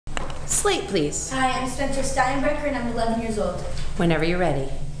Slate, please. Hi, I'm Spencer Steinbrecher and I'm 11 years old. Whenever you're ready.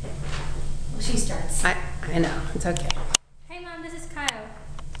 Well, she starts. I know, it's okay. Hey Mom, this is Kyle.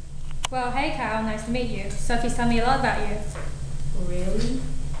 Well, hey Kyle, nice to meet you. Sophie's telling me a lot about you. Really?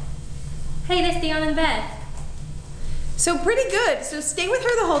 Hey, there's Dion and Beth. So pretty good. So stay with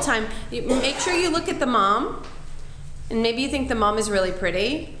her the whole time. Make sure you look at the mom, and maybe you think the mom is really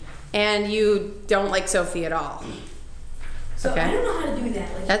pretty, and you don't like Sophie at all. So Okay. I don't know how to do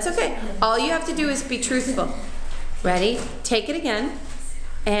that. Like, That's okay. All you have to do is be truthful. Ready? Take it again.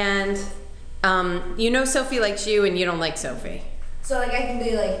 And you know Sophie likes you and you don't like Sophie. So like I can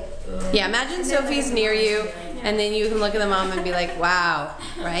be like. Yeah, imagine Sophie's near you and then you can look at the mom and be like, wow,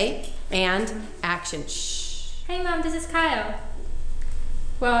 right? And action. Shh. Hey Mom, this is Kyle.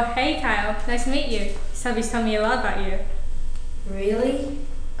 Well, hey Kyle, nice to meet you. Sophie's telling me a lot about you. Really?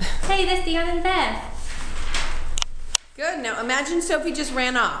 Hey, there's Dion and Beth. Good. Now imagine Sophie just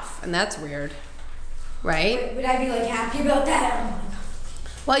ran off, and that's weird, right? Would I be like happy about that? Oh my God.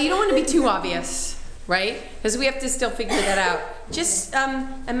 Well, you don't want to be too obvious, right? Because we have to still figure that out. Just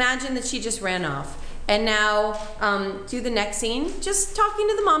imagine that she just ran off. And now do the next scene. Just talking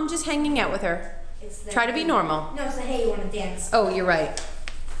to the mom, just hanging out with her. Try to be normal. No, it's the hey, you want to dance. Oh, you're right.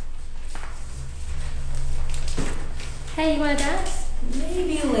 Hey, you wanna dance?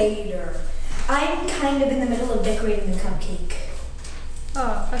 Maybe later. I'm kind of in the middle of decorating the cupcake.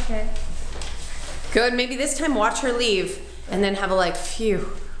 Oh, okay. Good. Maybe this time watch her leave and then have a like,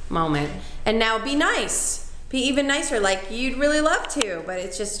 phew moment. And now be nice. Be even nicer, like you'd really love to, but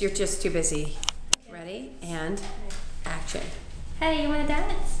it's just, you're just too busy. Ready? And action. Hey, you wanna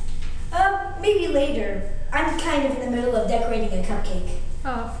dance? Maybe later. I'm kind of in the middle of decorating a cupcake.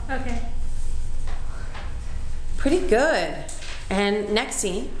 Oh, okay. Pretty good. And next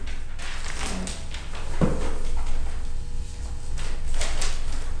scene.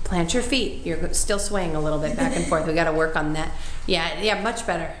 Plant your feet. You're still swaying a little bit back and forth. We got to work on that. Yeah, much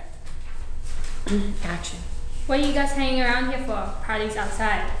better. Action. What are you guys hanging around here for? Parties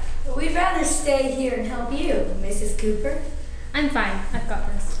outside. We'd rather stay here and help you, Mrs. Cooper. I'm fine, I've got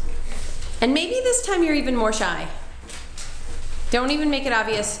this. And maybe this time you're even more shy. Don't even make it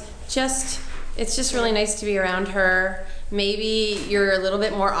obvious. It's just really nice to be around her. Maybe you're a little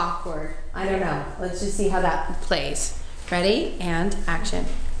bit more awkward. I don't know. Let's just see how that plays. Ready? And action.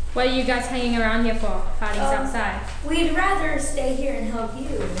 What are you guys hanging around here for? Parties outside. We'd rather stay here and help you,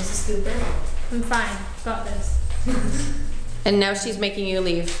 Mrs. Cooper. I'm fine, got this. And now she's making you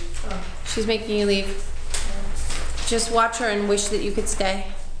leave. Oh. She's making you leave. Just watch her and wish that you could stay.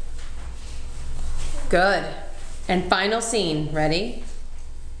 Good. And final scene. Ready?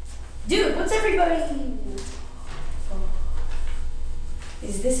 Dude, what's everybody?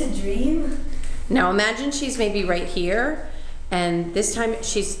 Is this a dream? Now imagine she's maybe right here, and this time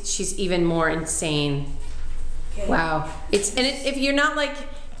she's even more insane. Okay. Wow. If you're not like,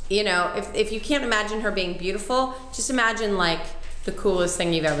 you know, if you can't imagine her being beautiful, just imagine like the coolest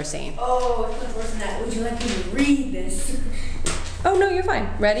thing you've ever seen. Oh, it's much worse than that. Would you like me to read this? Oh no, you're fine.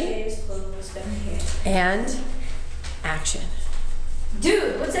 Ready? It's closed down here. And action.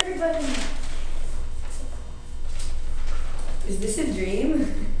 Dude, what's everybody? Is this a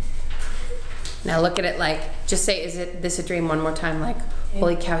dream? Now look at it like, just say, is this a dream one more time, like,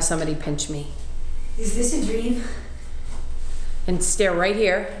 holy cow, somebody pinch me. Is this a dream? And stare right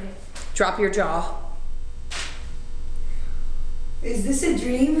here. Drop your jaw. Is this a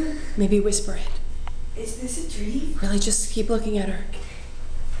dream? Maybe whisper it. Is this a dream? Really just keep looking at her.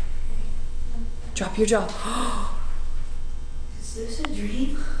 Drop your jaw. Is this a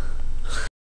dream?